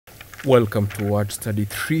Welcome to Word Study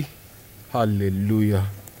 3. Hallelujah.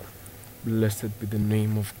 Blessed be the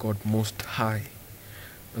name of God Most High,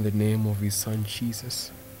 and the name of His Son Jesus,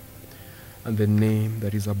 and the name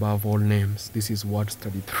that is above all names. This is Word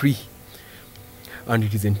Study 3, and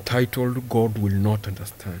it is entitled, God Will Not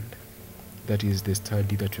Understand. That is the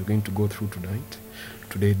study that we're going to go through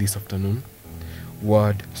today, this afternoon.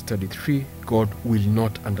 Word Study 3, God Will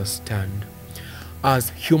Not Understand. As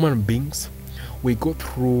human beings, we go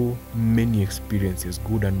through many experiences,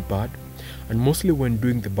 good and bad, and mostly when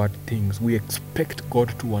doing the bad things, we expect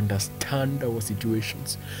God to understand our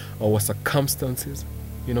situations, our circumstances,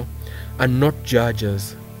 and not judge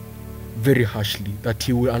us very harshly, that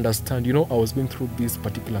He will understand. I was going through this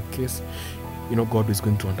particular case, God is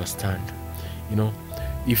going to understand.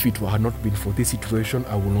 If it had not been for this situation,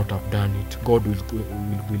 I will not have done it. God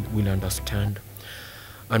will understand.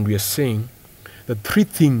 And we are saying the three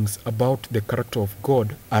things about the character of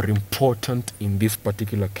God are important in this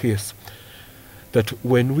particular case. That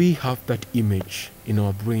when we have that image in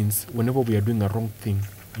our brains, whenever we are doing a wrong thing,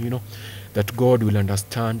 that God will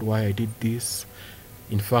understand why I did this.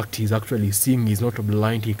 In fact, He's actually seeing. He's not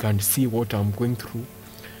blind. He can see what I'm going through.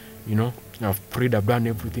 I've prayed, I've done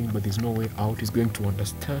everything, but there's no way out. He's going to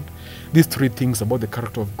understand. These three things about the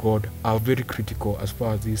character of God are very critical as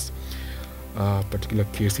far as this particular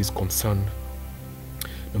case is concerned.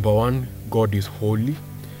 Number one, God is holy,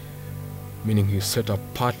 meaning He's set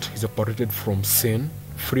apart, He's separated from sin,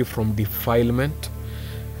 free from defilement.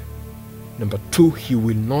 Number two, He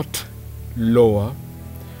will not lower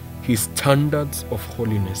His standards of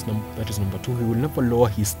holiness. That is number two. He will never lower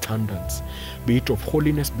His standards, be it of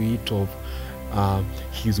holiness, be it of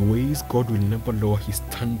His ways. God will never lower His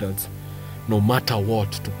standards, no matter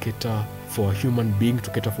what, to cater for a human being, to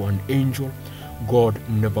cater for an angel. God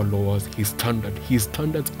never lowers His standard. His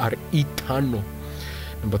standards are eternal.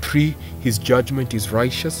 Number three, His judgment is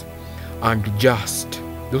righteous and just.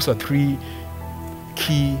 Those are three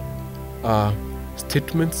key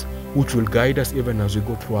statements which will guide us even as we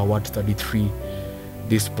go through our Word Study 3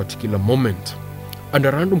 this particular moment. And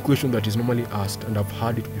a random question that is normally asked, and I've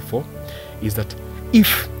heard it before, is that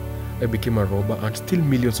if I became a robber and steal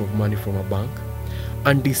millions of money from a bank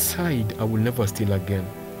and decide I will never steal again,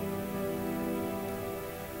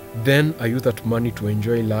 then I use that money to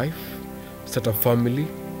enjoy life, start a family,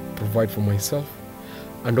 provide for myself,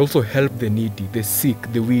 and also help the needy, the sick,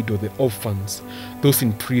 the widow, the orphans, those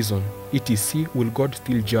in prison, etc. Will God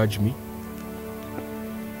still judge me?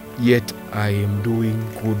 Yet I am doing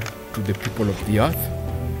good to the people of the earth.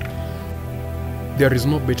 There is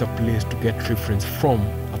no better place to get reference from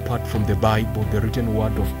apart from the Bible, the written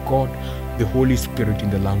word of God, the Holy Spirit in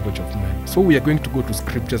the language of man. So we are going to go to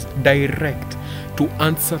scriptures direct to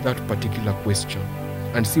answer that particular question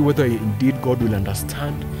and see whether indeed God will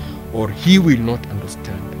understand or He will not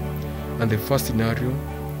understand. And the first scenario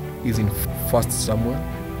is in 1 Samuel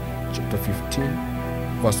chapter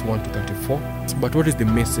 15, verse 1 to 34. But what is the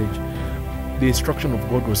message? The instruction of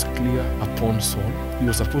God was clear upon Saul. He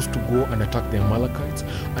was supposed to go and attack the Amalekites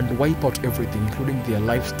and wipe out everything, including their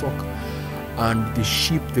livestock and the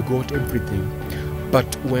sheep, the goat, everything. But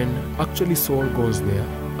when actually Saul goes there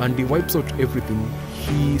and he wipes out everything,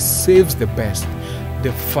 he saves the best,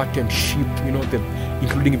 the fattened sheep,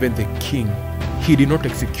 including even the king. He did not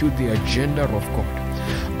execute the agenda of God.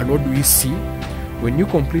 And what do we see? When you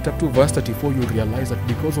complete up to verse 34, you realize that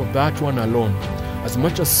because of that one alone, as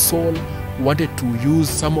much as Saul wanted to use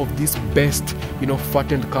some of this best,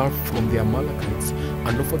 fattened calf from the Amalekites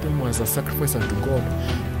and offer them as a sacrifice unto God,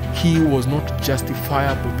 he was not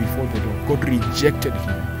justifiable before the Lord. God rejected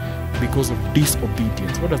him because of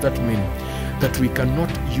disobedience. What does that mean? That we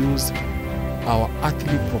cannot use our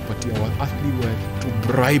earthly property, our earthly wealth to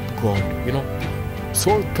bribe God.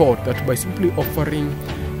 Saul thought that by simply offering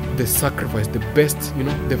the sacrifice, the best,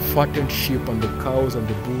 the fattened sheep and the cows and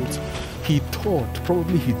the bulls, he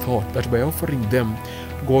thought that by offering them,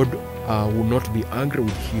 God would not be angry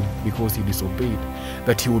with him because he disobeyed,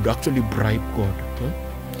 that he would actually bribe God.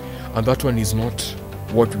 And that one is not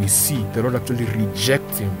what we see. The Lord actually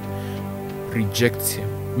rejects him,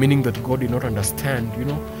 meaning that God did not understand,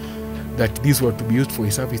 that these were to be used for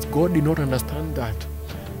His service. God did not understand that.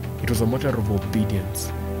 It was a matter of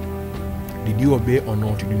obedience. Did you obey or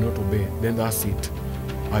not? You did not obey. Then that's it.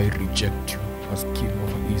 I reject you as king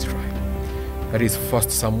over Israel. That is 1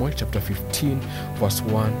 Samuel chapter 15, verse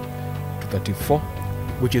 1 to 34,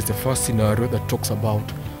 which is the first scenario that talks about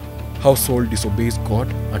how Saul disobeys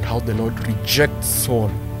God and how the Lord rejects Saul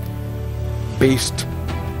based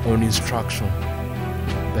on instruction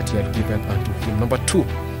that He had given unto him. Number two,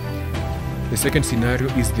 The second scenario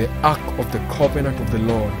is the Ark of the Covenant of the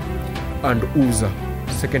Lord, and Uzzah.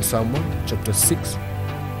 2 Samuel chapter 6,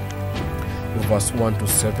 verse 1 to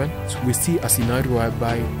 7. So we see a scenario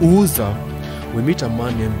whereby Uzzah, we meet a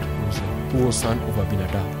man named Uzzah, who was son of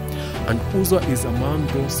Abinadab. And Uzzah is among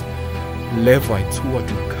those Levites who are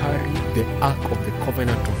to carry the ark of the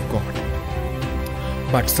covenant of God.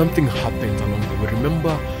 But something happens along the way.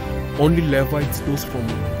 Remember, only Levites, those from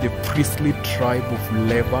the priestly tribe of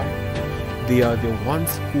Levi, they are the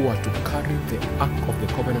ones who are to carry the ark of the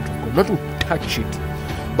covenant of God. Not to touch it,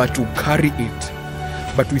 but to carry it.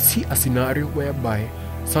 But we see a scenario whereby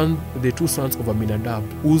the two sons of Aminadab,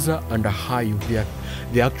 Uzzah and Ahio,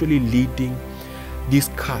 they are actually leading this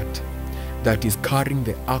cart that is carrying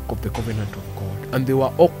the ark of the covenant of God. And they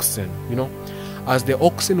were oxen, As the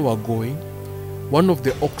oxen were going, one of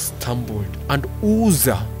the ox stumbled, and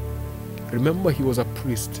Uzzah, remember he was a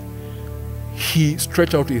priest, he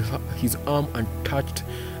stretched out his arm and touched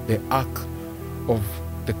the ark of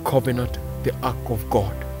the covenant, the ark of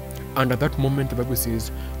God. And at that moment, the Bible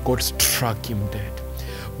says, God struck him dead.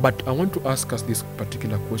 But I want to ask us this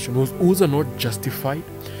particular question. Was Uzzah not justified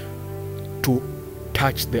to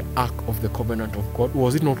touch the ark of the covenant of God?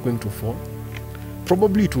 Was it not going to fall?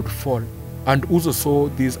 Probably it would fall. And Uzzah saw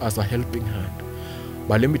this as a helping hand.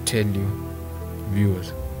 But let me tell you,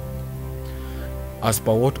 viewers, as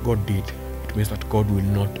per what God did, it means that God will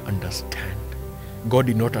not understand. God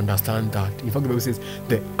did not understand that. In fact, the Bible says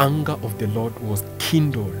the anger of the Lord was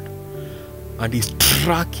kindled, and he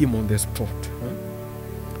struck him on the spot.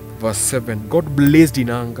 Verse 7, God blazed in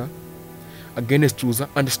anger against Uzzah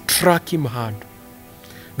and struck him hard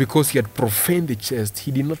because he had profaned the chest.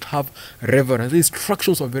 He did not have reverence. The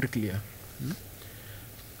instructions were very clear.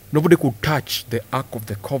 Nobody could touch the ark of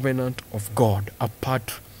the covenant of God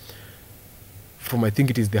apart from, I think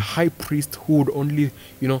it is the high priest, who would only,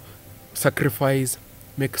 make sacrifice,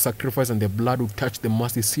 and the blood would touch the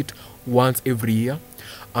mercy seat once every year.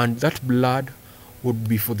 And that blood would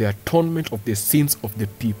be for the atonement of the sins of the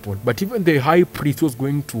people. But even the high priest was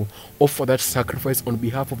going to offer that sacrifice on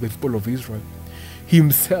behalf of the people of Israel.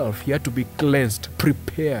 Himself, he had to be cleansed,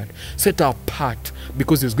 prepared, set apart,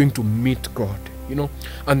 because he was going to meet God.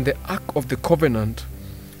 And the ark of the covenant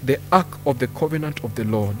of the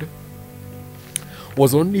Lord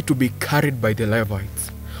was only to be carried by the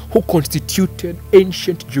Levites, who constituted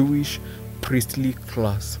ancient Jewish priestly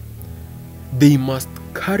class. They must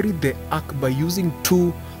carry the ark by using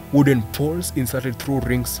 2 wooden poles inserted through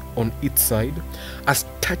rings on each side, as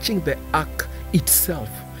touching the ark itself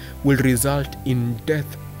will result in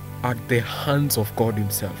death at the hands of God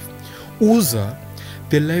himself. Uzzah,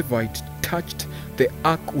 the Levite, touched the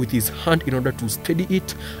ark with his hand in order to steady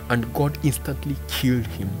it, and God instantly killed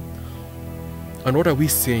him. And what are we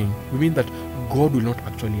saying? We mean that God will not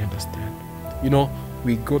actually understand.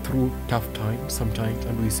 We go through tough times sometimes,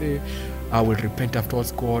 and we say, I will repent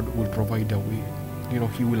afterwards. God will provide a way.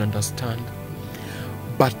 He will understand.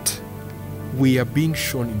 But we are being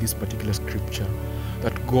shown in this particular scripture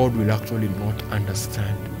that God will actually not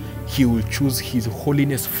understand. He will choose his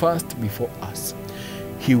holiness first before us.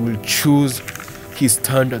 He will choose his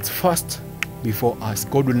standards first before us.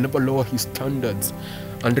 God will never lower his standards.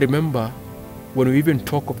 And remember, when we even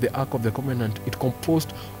talk of the Ark of the Covenant, it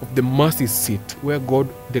composed of the mercy seat, where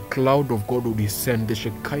the cloud of God would descend, the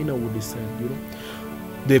Shekinah would descend,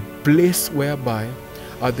 The place whereby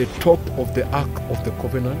at the top of the Ark of the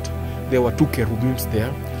Covenant, there were 2 cherubims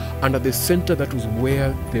there, and at the center, that was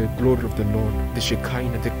where the glory of the Lord, the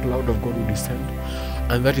Shekinah, the cloud of God would descend.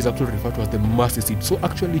 And that is actually referred to as the mercy seat. So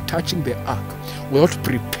actually touching the ark without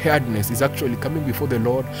preparedness is actually coming before the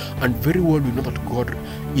Lord. And very well we know that God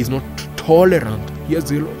is not tolerant. He has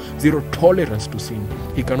zero tolerance to sin.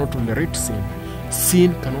 He cannot tolerate sin.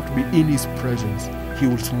 Sin cannot be in his presence. He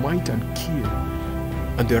will smite and kill.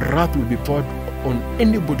 And the wrath will be poured on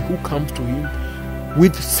anybody who comes to him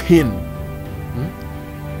with sin.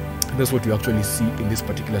 That's what you actually see in this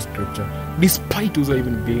particular scripture. Despite Uzzah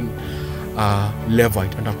even being a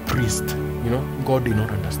Levite and a priest, God did not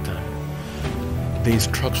understand. The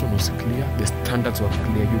instruction was clear, the standards were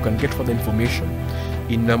clear. You can get further information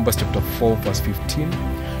in Numbers chapter 4 verse 15,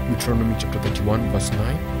 Deuteronomy chapter 31 verse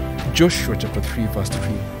 9, Joshua chapter 3 verse 3.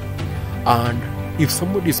 And if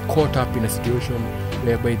somebody is caught up in a situation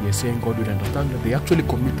whereby they're saying God will understand, that they actually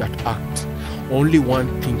commit that act, only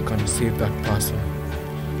one thing can save that person.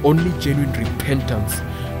 Only genuine repentance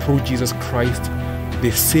through Jesus Christ,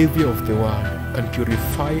 the Savior of the world, can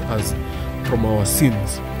purify us from our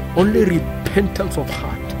sins. Only repentance of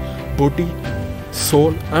heart, body,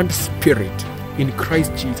 soul, and spirit in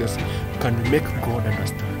Christ Jesus can make God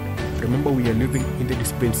understand. Remember, we are living in the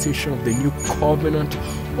dispensation of the new covenant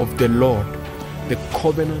of the Lord, the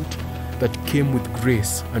covenant that came with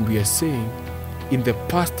grace. And we are saying, in the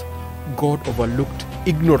past, God overlooked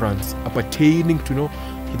ignorance appertaining to know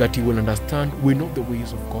that he will understand. We know the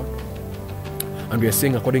ways of God. And we are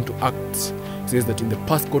saying, according to Acts, it says that in the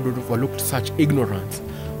past God overlooked such ignorance,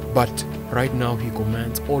 but right now he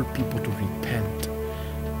commands all people to repent.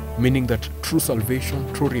 Meaning that true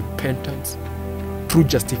salvation, true repentance, true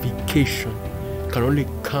justification can only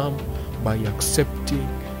come by accepting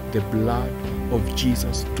the blood of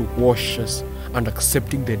Jesus to wash us and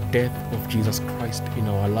accepting the death of Jesus Christ in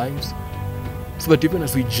our lives. So that even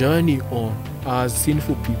as we journey on as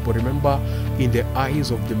sinful people, remember, in the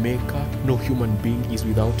eyes of the Maker, no human being is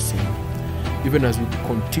without sin. Even as we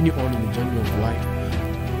continue on in the journey of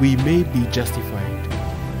life, we may be justified,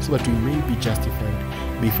 so that we may be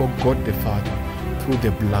justified before God the Father through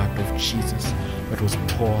the blood of Jesus that was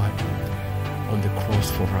poured on the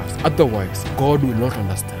cross for us. Otherwise, God will not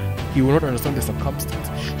understand. He will not understand the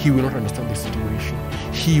circumstance. He will not understand the situation.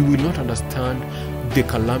 He will not understand the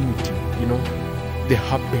calamity, the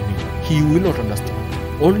happening. He will not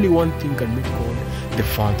understand. Only one thing can make God the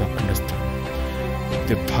Father understand: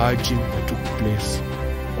 the purging that took place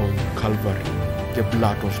on Calvary, the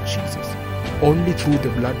blood of Jesus. Only through the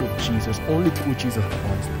blood of Jesus, only through Jesus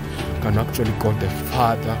Christ, can actually God the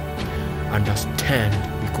Father understand,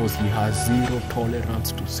 because he has zero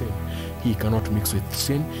tolerance to sin. He cannot mix with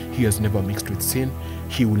sin. He has never mixed with sin.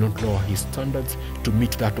 He will not lower his standards to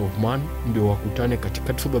meet that of man. Ndio wakutane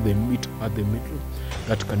katikati, so that they meet at the middle.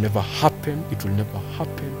 That can never happen. It will never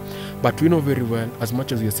happen. But we know very well, as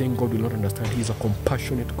much as we are saying God will not understand, he is a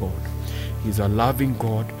compassionate God. He is a loving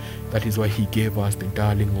God. That is why he gave us the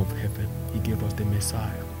darling of heaven. He gave us the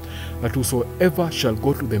Messiah. That whosoever shall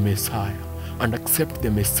go to the Messiah and accept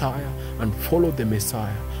the Messiah and follow the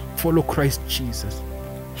Messiah, follow Christ Jesus,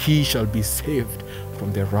 he shall be saved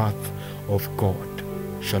from the wrath of God.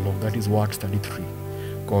 Shalom. That is word 33.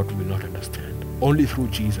 God will not understand. Only through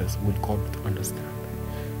Jesus will God understand.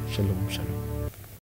 Shalom, shalom.